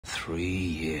3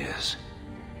 years.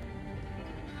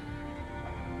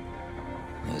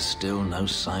 There's still no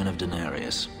sign of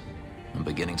Daenerys. I'm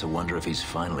beginning to wonder if he's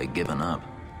finally given up.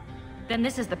 Then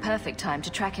this is the perfect time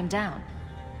to track him down.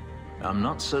 I'm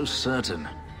not so certain.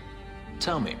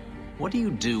 Tell me, what do you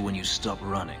do when you stop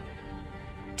running?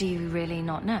 Do you really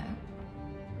not know?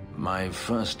 My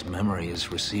first memory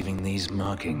is receiving these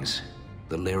markings.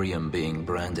 The lyrium being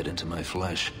branded into my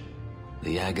flesh.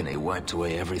 The agony wiped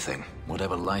away everything.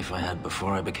 Whatever life I had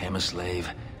before I became a slave,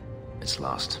 it's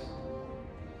lost.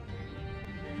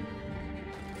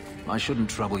 I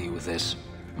shouldn't trouble you with this.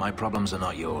 My problems are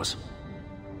not yours.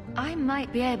 I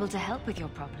might be able to help with your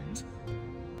problems.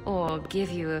 Or give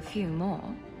you a few more.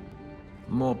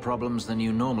 More problems than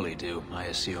you normally do, I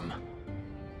assume.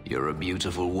 You're a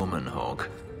beautiful woman, Hawk.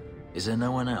 Is there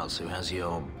no one else who has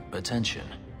your attention?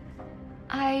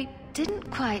 I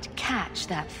didn't quite catch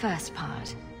that first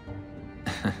part.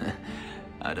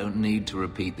 I don't need to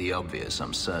repeat the obvious,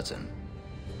 I'm certain.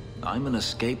 I'm an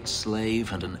escaped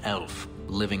slave and an elf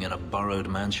living in a borrowed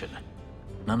mansion.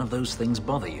 None of those things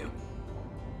bother you?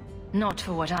 Not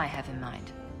for what I have in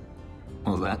mind.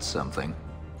 Well, that's something.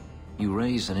 You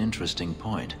raise an interesting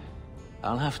point.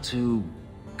 I'll have to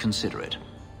consider it.